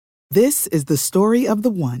This is the story of the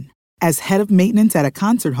one. As head of maintenance at a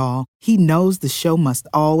concert hall, he knows the show must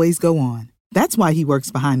always go on. That's why he works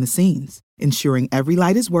behind the scenes, ensuring every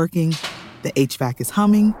light is working, the HVAC is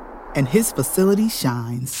humming, and his facility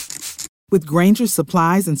shines. With Grainger's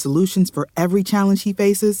supplies and solutions for every challenge he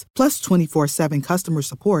faces, plus 24/7 customer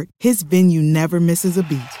support, his venue never misses a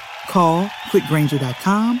beat. Call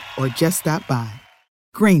quickgrainger.com or just stop by.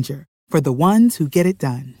 Grainger, for the ones who get it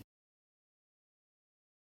done.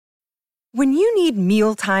 When you need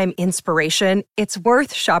mealtime inspiration, it's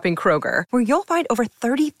worth shopping Kroger, where you'll find over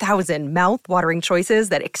 30,000 mouth-watering choices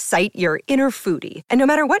that excite your inner foodie. And no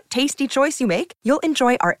matter what tasty choice you make, you'll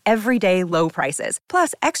enjoy our everyday low prices,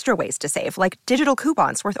 plus extra ways to save, like digital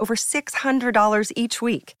coupons worth over $600 each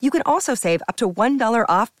week. You can also save up to $1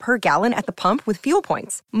 off per gallon at the pump with fuel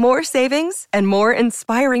points. More savings and more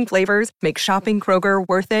inspiring flavors make shopping Kroger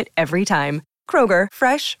worth it every time. Kroger,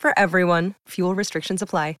 fresh for everyone. Fuel restrictions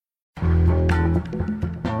apply.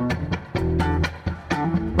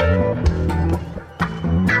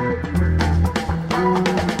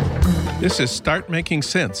 This is Start Making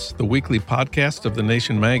Sense, the weekly podcast of The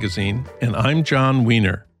Nation magazine, and I'm John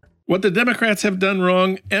Wiener. What the Democrats have done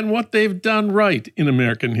wrong and what they've done right in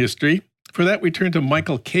American history. For that, we turn to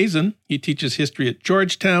Michael Kazin. He teaches history at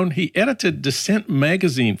Georgetown. He edited Dissent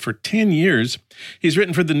magazine for 10 years. He's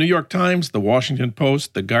written for the New York Times, the Washington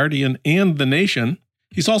Post, the Guardian, and The Nation.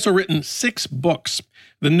 He's also written 6 books.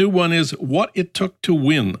 The new one is What It Took to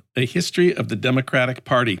Win, A History of the Democratic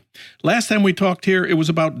Party. Last time we talked here, it was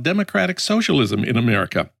about democratic socialism in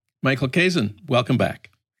America. Michael Kazin, welcome back.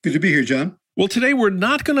 Good to be here, John. Well, today we're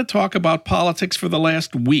not going to talk about politics for the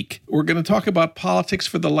last week. We're going to talk about politics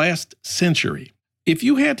for the last century. If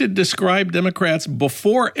you had to describe Democrats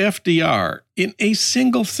before FDR in a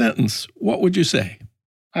single sentence, what would you say?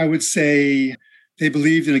 I would say they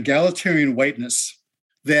believed in egalitarian whiteness,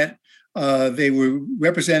 that they were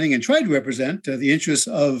representing and tried to represent the interests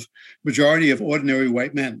of majority of ordinary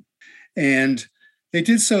white men. And they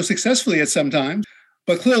did so successfully at some times,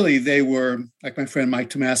 but clearly they were, like my friend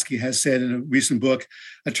Mike Tomasky has said in a recent book,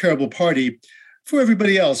 a terrible party for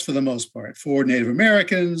everybody else for the most part, for Native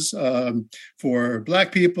Americans, for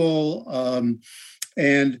Black people,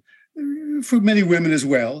 and for many women as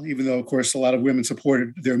well, even though, of course, a lot of women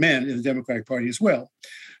supported their men in the Democratic Party as well.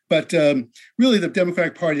 But really, the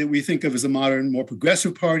Democratic Party that we think of as a modern, more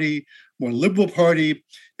progressive party, more liberal party,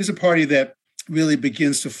 is a party that really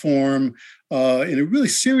begins to form in a really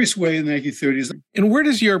serious way in the 1930s. And where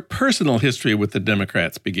does your personal history with the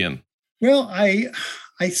Democrats begin? Well, I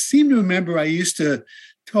seem to remember I used to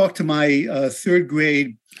talk to my third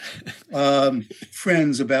grade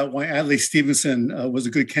friends about why Adlai Stevenson was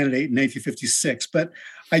a good candidate in 1956. But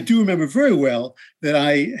I do remember very well that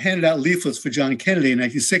I handed out leaflets for John Kennedy in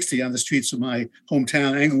 1960 on the streets of my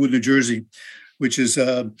hometown, Englewood, New Jersey, which is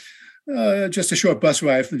just a short bus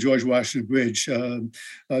ride from the George Washington Bridge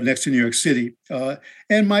next to New York City.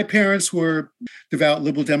 And my parents were devout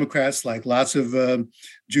liberal Democrats, like lots of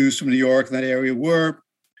Jews from New York in that area were.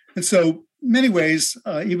 And so in many ways,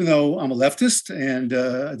 even though I'm a leftist and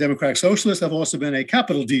a democratic socialist, I've also been a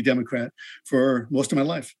capital D Democrat for most of my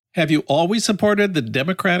life. Have you always supported the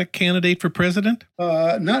Democratic candidate for president?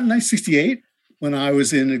 Not in 1968, when I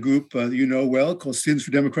was in a group you know well called Students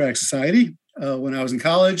for Democratic Society when I was in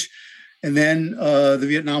college. And then the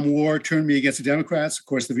Vietnam War turned me against the Democrats. Of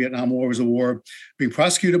course, the Vietnam War was a war being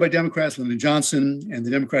prosecuted by Democrats, Lyndon Johnson, and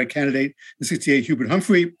the Democratic candidate in 68, Hubert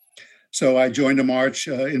Humphrey. So I joined a march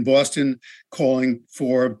in Boston calling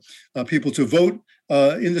for people to vote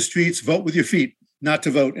in the streets, vote with your feet, not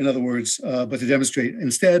to vote, in other words, but to demonstrate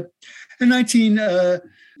instead. In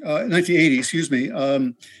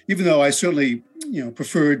 1980, even though I certainly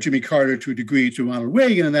preferred Jimmy Carter to a degree to Ronald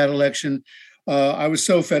Reagan in that election, I was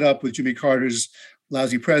so fed up with Jimmy Carter's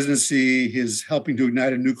lousy presidency, his helping to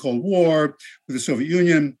ignite a new Cold War with the Soviet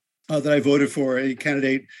Union, that I voted for a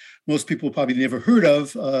candidate most people probably never heard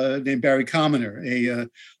of, named Barry Commoner, a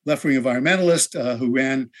left-wing environmentalist who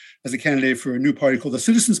ran as a candidate for a new party called the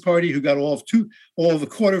Citizens Party, who got all of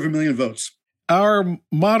 250,000 votes. Our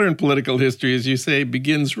modern political history, as you say,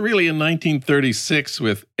 begins really in 1936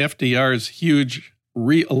 with FDR's huge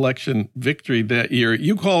re-election victory that year.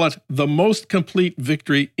 You call it the most complete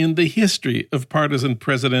victory in the history of partisan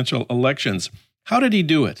presidential elections. How did he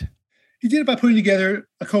do it? He did it by putting together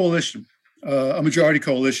a coalition, a majority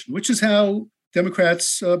coalition, which is how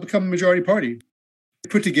Democrats become a majority party. They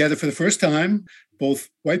put together for the first time both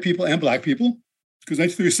white people and Black people. because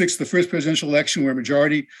 1936 is the first presidential election where a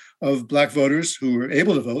majority of Black voters who were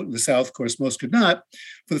able to vote, in the South, of course, most could not,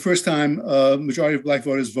 for the first time, a majority of Black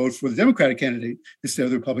voters vote for the Democratic candidate instead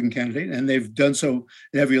of the Republican candidate, and they've done so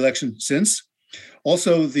in every election since.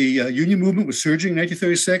 Also, the union movement was surging in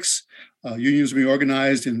 1936. Unions were being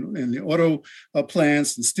organized in the auto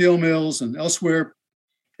plants and steel mills and elsewhere.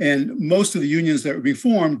 And most of the unions that were being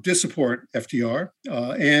formed did support FDR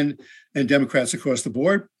and Democrats across the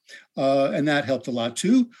board. And that helped a lot,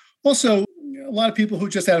 too. Also, a lot of people who were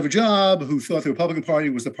just out of a job, who thought the Republican Party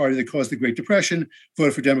was the party that caused the Great Depression,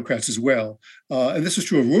 voted for Democrats as well. And this was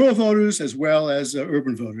true of rural voters as well as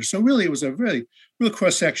urban voters. So really, it was a real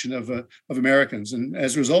cross-section of Americans. And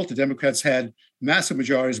as a result, the Democrats had massive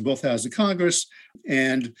majorities in both houses of Congress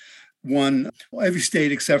and won every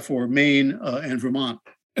state except for Maine and Vermont.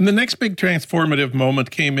 And the next big transformative moment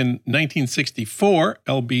came in 1964,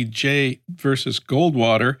 LBJ versus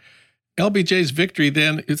Goldwater. LBJ's victory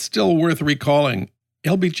then, it's still worth recalling.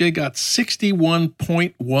 LBJ got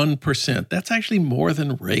 61.1%. That's actually more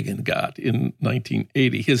than Reagan got in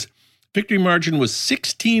 1980. His victory margin was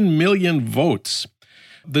 16 million votes.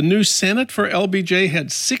 The new Senate for LBJ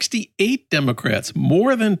had 68 Democrats,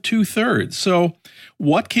 more than 2/3. So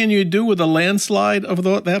what can you do with a landslide of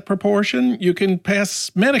that proportion? You can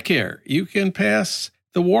pass Medicare. You can pass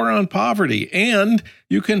the war on poverty, and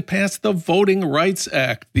you can pass the Voting Rights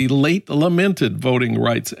Act, the late lamented Voting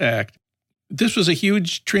Rights Act. This was a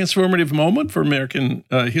huge transformative moment for American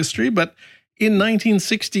history, but in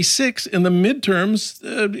 1966, in the midterms,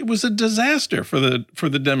 it was a disaster for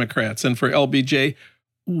the Democrats and for LBJ.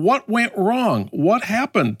 What went wrong? What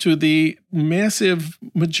happened to the massive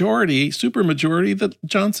majority, supermajority that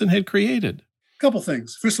Johnson had created? A couple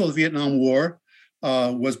things. First of all, the Vietnam War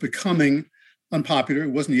was becoming unpopular.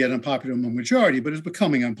 It wasn't yet unpopular among the majority, but it was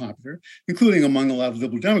becoming unpopular, including among a lot of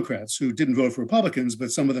liberal Democrats who didn't vote for Republicans, but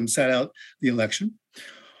some of them sat out the election.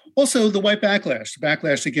 Also, the white backlash,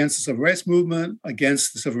 against the Civil Rights Movement,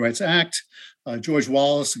 against the Civil Rights Act. George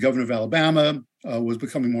Wallace, the governor of Alabama, was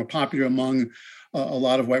becoming more popular among a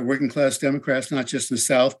lot of white working class Democrats, not just in the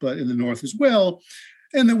South, but in the North as well.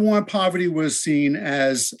 And the war on poverty was seen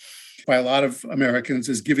as, by a lot of Americans,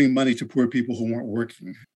 as giving money to poor people who weren't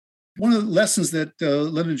working. One of the lessons that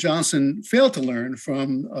Lyndon Johnson failed to learn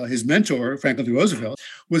from his mentor, Franklin D. Roosevelt,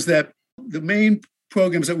 was that the main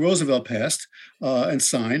programs that Roosevelt passed and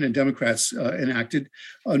signed and Democrats enacted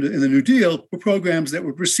in the New Deal were programs that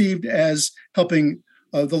were perceived as helping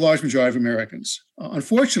the large majority of Americans.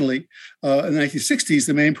 Unfortunately, in the 1960s,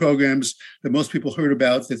 the main programs that most people heard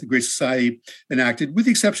about that the Great Society enacted, with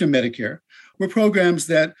the exception of Medicare, were programs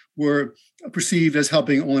that were perceived as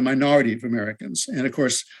helping only a minority of Americans. And of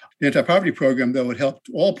course, the anti-poverty program, though it helped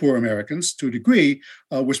all poor Americans to a degree,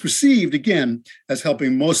 was perceived, again, as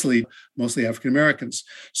helping mostly African Americans.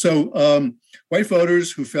 So white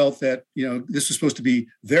voters who felt that, this was supposed to be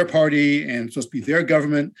their party and supposed to be their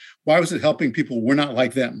government, why was it helping people who were not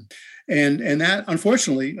like them? And that,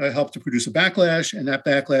 unfortunately, helped to produce a backlash. And that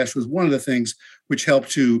backlash was one of the things which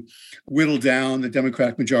helped to whittle down the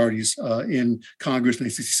Democratic majorities in Congress in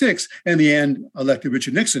 1966, and in the end elected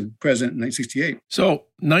Richard Nixon president in 1968. So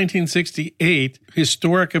 1968,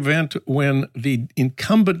 historic event when the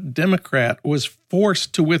incumbent Democrat was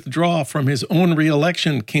forced to withdraw from his own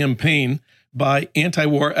reelection campaign by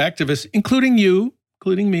anti-war activists, including you,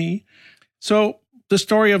 including me. So the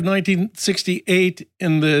story of 1968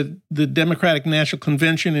 in the Democratic National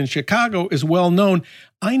Convention in Chicago is well known.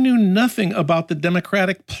 I knew nothing about the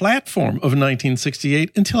Democratic platform of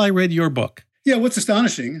 1968 until I read your book. Yeah, what's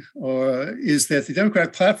astonishing is that the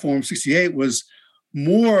Democratic platform of 68 was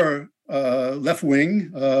more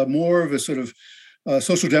left-wing, more of a sort of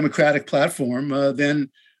social democratic platform than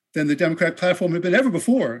the Democratic platform had been ever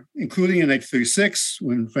before, including in 1936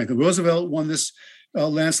 when Franklin Roosevelt won this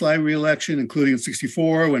landslide re-election, including in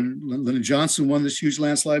 1964 when Lyndon Johnson won this huge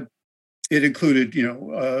landslide. It included,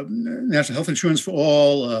 national health insurance for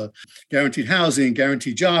all, guaranteed housing,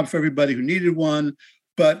 guaranteed job for everybody who needed one.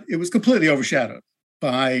 But it was completely overshadowed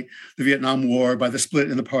by the Vietnam War, by the split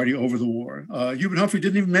in the party over the war. Hubert Humphrey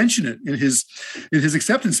didn't even mention it in his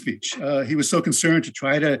acceptance speech. He was so concerned to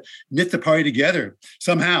try to knit the party together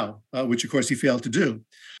somehow, which of course he failed to do.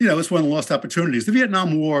 It's one of the lost opportunities. The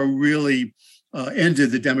Vietnam War really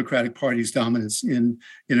ended the Democratic Party's dominance in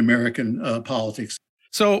American politics.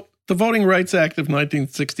 So the Voting Rights Act of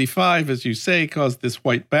 1965, as you say, caused this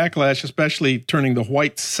white backlash, especially turning the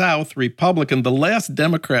white South Republican. The last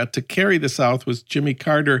Democrat to carry the South was Jimmy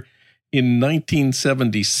Carter in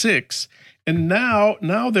 1976. And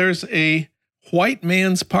now there's a white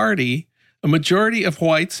man's party. A majority of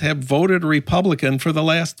whites have voted Republican for the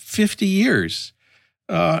last 50 years.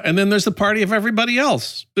 And then there's the party of everybody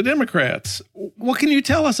else, the Democrats. What can you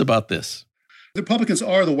tell us about this? The Republicans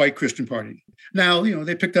are the white Christian party. Now,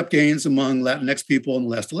 they picked up gains among Latinx people in the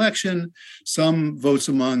last election.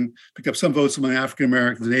 Picked up some votes among African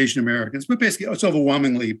Americans and Asian Americans, but basically it's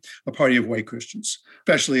overwhelmingly a party of white Christians,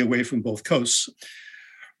 especially away from both coasts.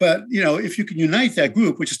 But, if you can unite that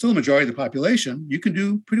group, which is still a majority of the population, you can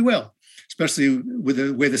do pretty well, especially with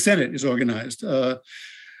the way the Senate is organized.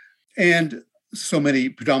 And so many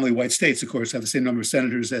predominantly white states, of course, have the same number of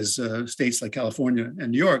senators as states like California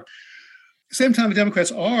and New York. At the same time, the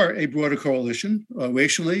Democrats are a broader coalition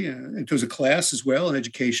racially, in terms of class as well, and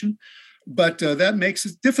education. But that makes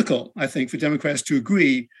it difficult, I think, for Democrats to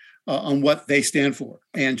agree on what they stand for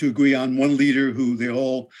and to agree on one leader who they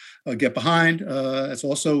all get behind. That's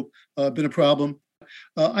also been a problem.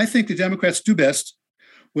 I think the Democrats do best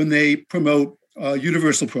when they promote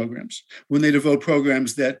universal programs, when they devote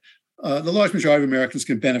programs that the large majority of Americans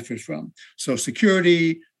can benefit from. Social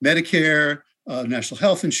Security, Medicare, national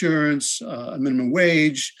health insurance, a minimum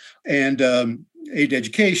wage, and aid to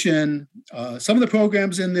education. Some of the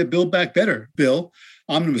programs in the Build Back Better bill,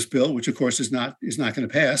 omnibus bill, which of course is not going to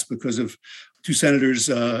pass because of two senators,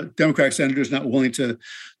 Democratic senators, not willing to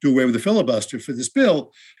do away with the filibuster for this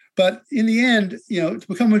bill. But in the end, to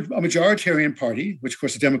become a majoritarian party, which of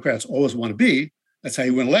course the Democrats always want to be, that's how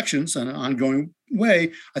you win elections in an ongoing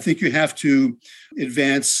way. I think you have to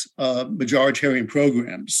advance majoritarian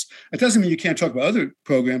programs. It doesn't mean you can't talk about other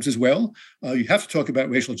programs as well. You have to talk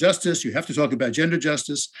about racial justice. You have to talk about gender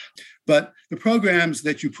justice. But the programs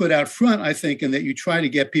that you put out front, I think, and that you try to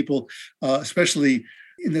get people, especially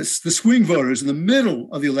in the swing voters in the middle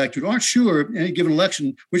of the electorate, aren't sure in any given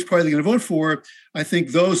election which party they're going to vote for. I think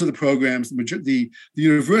those are the programs, the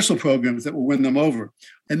universal programs that will win them over.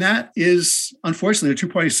 And that is, unfortunately, a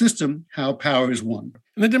two-party system, how power is won.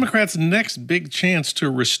 And the Democrats' next big chance to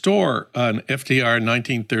restore an FDR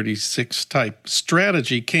 1936 type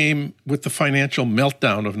strategy came with the financial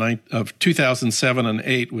meltdown of 2007 and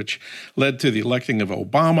 8, which led to the electing of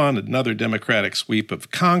Obama and another Democratic sweep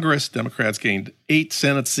of Congress. Democrats gained 8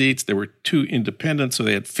 Senate seats. There were 2 independents, so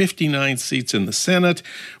they had 59 seats in the Senate.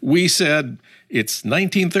 We said, it's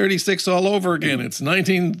 1936 all over again. It's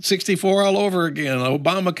 1964 all over again.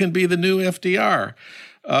 Obama can be the new FDR.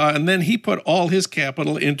 And then he put all his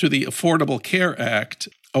capital into the Affordable Care Act,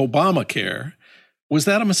 Obamacare. Was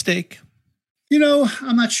that a mistake?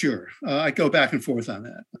 I'm not sure. I go back and forth on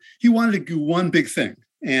that. He wanted to do one big thing.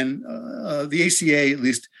 And the ACA, at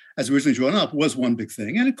least as originally drawn up, was one big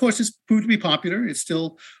thing. And of course, it's proved to be popular. It's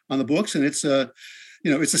still on the books, and it's a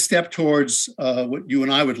step towards what you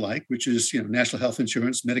and I would like, which is, national health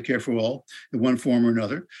insurance, Medicare for all, in one form or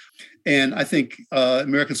another. And I think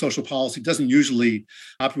American social policy doesn't usually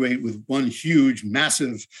operate with one huge,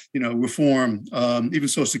 massive, reform. Even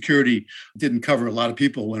Social Security didn't cover a lot of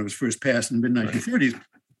people when it was first passed in the mid-1930s.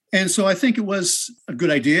 And so I think it was a good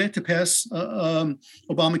idea to pass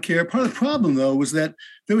Obamacare. Part of the problem, though, was that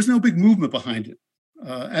there was no big movement behind it,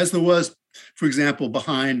 as there was, for example,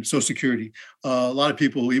 behind Social Security. A lot of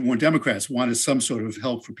people, even when Democrats, wanted some sort of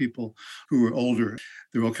help for people who were older.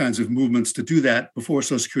 There were all kinds of movements to do that before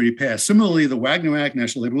Social Security passed. Similarly, the Wagner Act,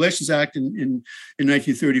 National Labor Relations Act in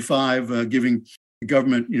 1935, giving the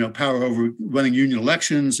government, power over running union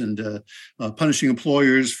elections and punishing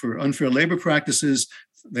employers for unfair labor practices.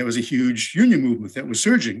 There was a huge union movement that was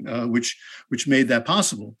surging, which made that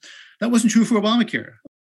possible. That wasn't true for Obamacare.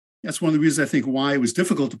 That's one of the reasons I think why it was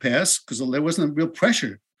difficult to pass, because there wasn't a real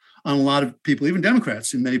pressure on a lot of people, even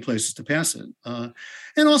Democrats in many places, to pass it.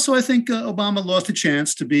 And also, I think Obama lost a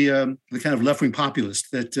chance to be the kind of left-wing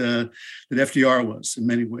populist that FDR was in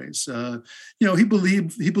many ways. He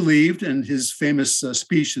believed, and his famous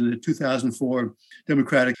speech in the 2004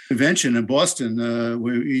 Democratic Convention in Boston,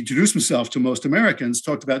 where he introduced himself to most Americans,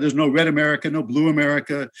 talked about there's no red America, no blue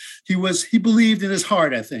America. He believed in his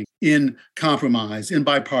heart, I think, in compromise, in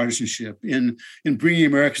bipartisanship, in bringing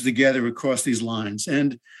Americans together across these lines.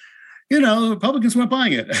 And the Republicans weren't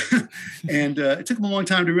buying it. And it took them a long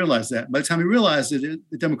time to realize that. By the time he realized it,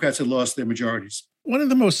 the Democrats had lost their majorities. One of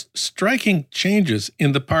the most striking changes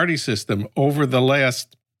in the party system over the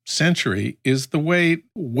last century is the way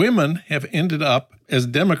women have ended up as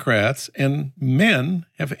Democrats and men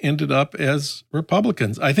have ended up as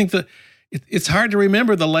Republicans. I think that it's hard to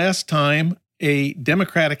remember the last time a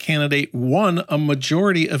Democratic candidate won a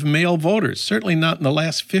majority of male voters, certainly not in the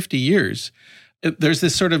last 50 years. There's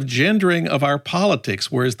this sort of gendering of our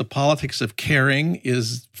politics, whereas the politics of caring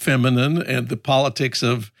is feminine and the politics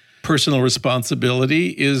of personal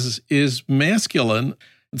responsibility is masculine.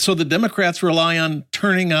 So the Democrats rely on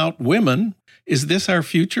turning out women. Is this our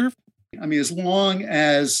future? I mean, as long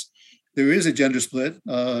as there is a gender split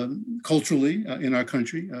culturally in our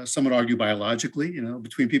country, some would argue biologically,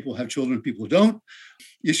 between people who have children and people who don't.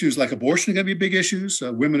 Issues like abortion are going to be big issues.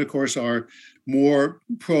 Women, of course, are more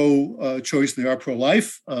pro-choice than they are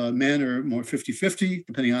pro-life. Men are more 50-50,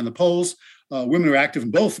 depending on the polls. Women are active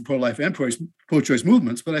in both the pro-life and pro-choice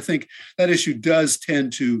movements, but I think that issue does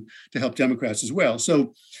tend to help Democrats as well.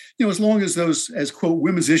 So, as long as those, as quote,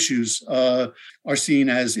 women's issues are seen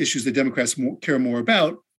as issues that Democrats care more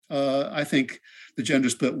about, I think the gender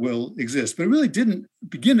split will exist. But it really didn't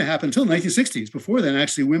begin to happen until the 1960s. Before then,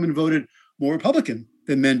 actually, women voted more Republican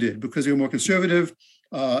than men did because they were more conservative,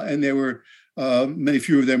 and there were many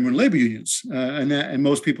fewer of them were in labor unions, and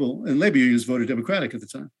most people in labor unions voted Democratic at the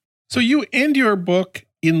time. So you end your book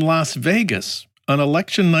in Las Vegas on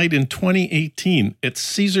election night in 2018 at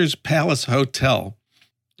Caesar's Palace Hotel.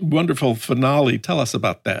 Wonderful finale. Tell us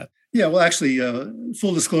about that. Yeah, well, actually,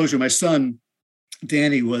 full disclosure, my son,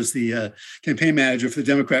 Danny, was the campaign manager for the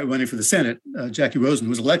Democrat running for the Senate, Jackie Rosen, who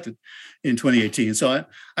was elected in 2018. So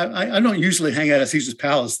I don't usually hang out at Caesar's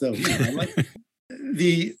Palace, though.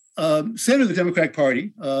 The center of the Democratic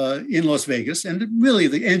Party in Las Vegas, and really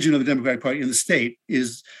the engine of the Democratic Party in the state,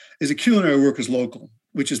 is a culinary workers local,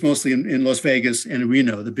 which is mostly in Las Vegas and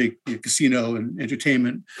Reno, the big casino and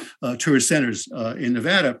entertainment tourist centers in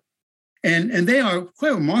Nevada. And they are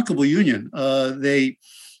quite a remarkable union.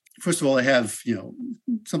 First of all, they have,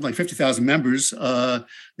 something like 50,000 members.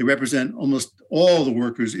 They represent almost all the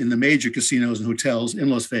workers in the major casinos and hotels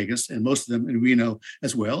in Las Vegas, and most of them in Reno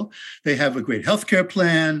as well. They have a great healthcare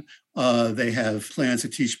plan. They have plans to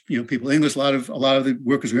teach, people English. A lot of the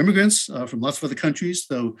workers are immigrants from lots of other countries.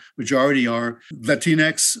 So majority are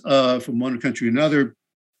Latinx from one country to another,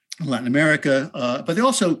 Latin America. But they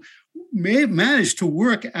also may have managed to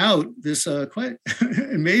work out this quite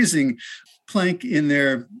amazing plank in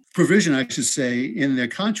their provision, I should say, in their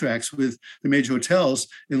contracts with the major hotels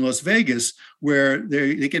in Las Vegas, where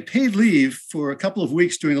they get paid leave for a couple of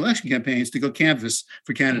weeks during election campaigns to go canvass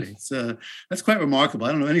for candidates. That's quite remarkable.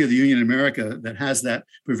 I don't know any other union in America that has that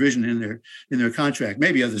provision in their contract.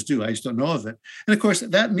 Maybe others do. I just don't know of it. And of course,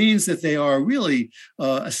 that means that they are really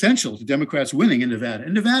essential to Democrats winning in Nevada.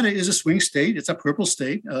 And Nevada is a swing state. It's a purple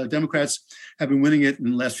state. Democrats have been winning it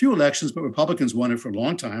in the last few elections, but Republicans won it for a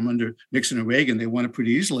long time under Nixon and Reagan. They won it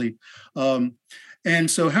pretty easily.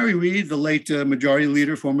 And so Harry Reid, the late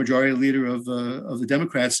former majority leader of the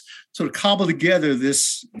Democrats, sort of cobbled together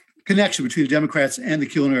this connection between the Democrats and the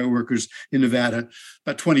culinary workers in Nevada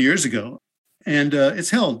about 20 years ago. And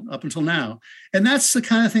it's held up until now. And that's the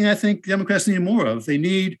kind of thing I think Democrats need more of. They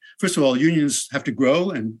need, first of all, unions have to grow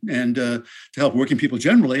and to help working people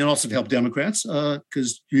generally, and also to help Democrats,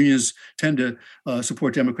 because unions tend to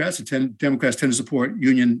support Democrats, and Democrats tend to support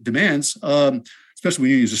union demands, especially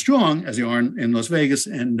when unions are strong, as they are in Las Vegas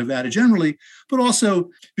and Nevada generally, but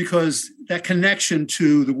also because that connection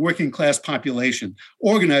to the working class population,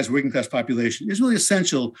 organized working class population, is really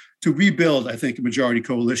essential to rebuild, I think, a majority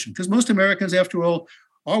coalition. Because most Americans, after all,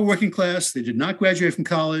 are working class. They did not graduate from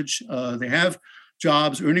college. They have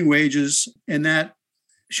jobs, earning wages, and that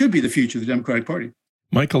should be the future of the Democratic Party.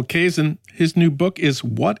 Michael Kazin, his new book is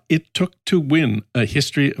What It Took to Win, A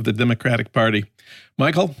History of the Democratic Party.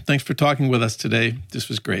 Michael, thanks for talking with us today. This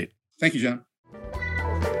was great. Thank you, John.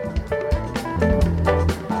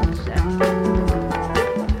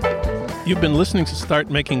 You've been listening to Start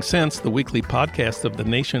Making Sense, the weekly podcast of The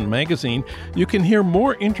Nation magazine. You can hear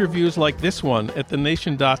more interviews like this one at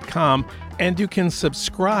thenation.com, and you can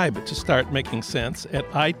subscribe to Start Making Sense at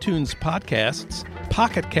iTunes Podcasts,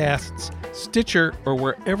 Pocket Casts, Stitcher, or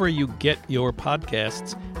wherever you get your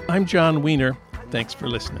podcasts. I'm John Wiener. Thanks for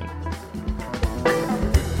listening.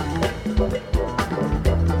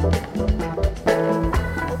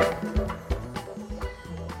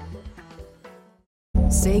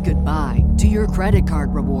 Say goodbye to your credit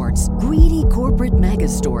card rewards. Greedy corporate mega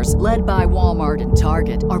stores, led by Walmart and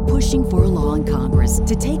Target, are pushing for a law in Congress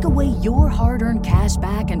to take away your hard-earned cash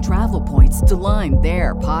back and travel points to line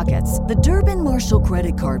their pockets. The Durbin-Marshall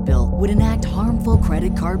credit card bill would enact harmful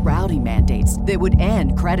credit card routing mandates that would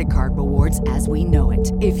end credit card rewards as we know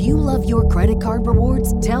it. If you love your credit card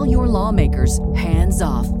rewards, tell your lawmakers, hands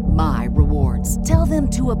off my rewards. Tell them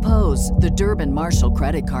to oppose the Durbin-Marshall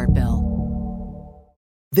credit card bill.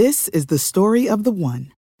 This is the story of the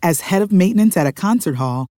one. As head of maintenance at a concert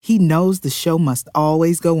hall, he knows the show must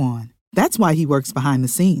always go on. That's why he works behind the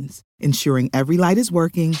scenes, ensuring every light is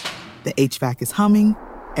working, the HVAC is humming,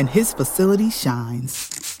 and his facility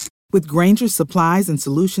shines. With Grainger's supplies and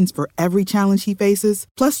solutions for every challenge he faces,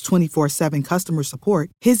 plus 24/7 customer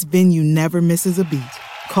support, his venue never misses a beat.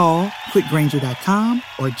 Call quickgranger.com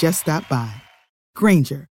or just stop by.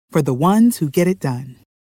 Granger, for the ones who get it done.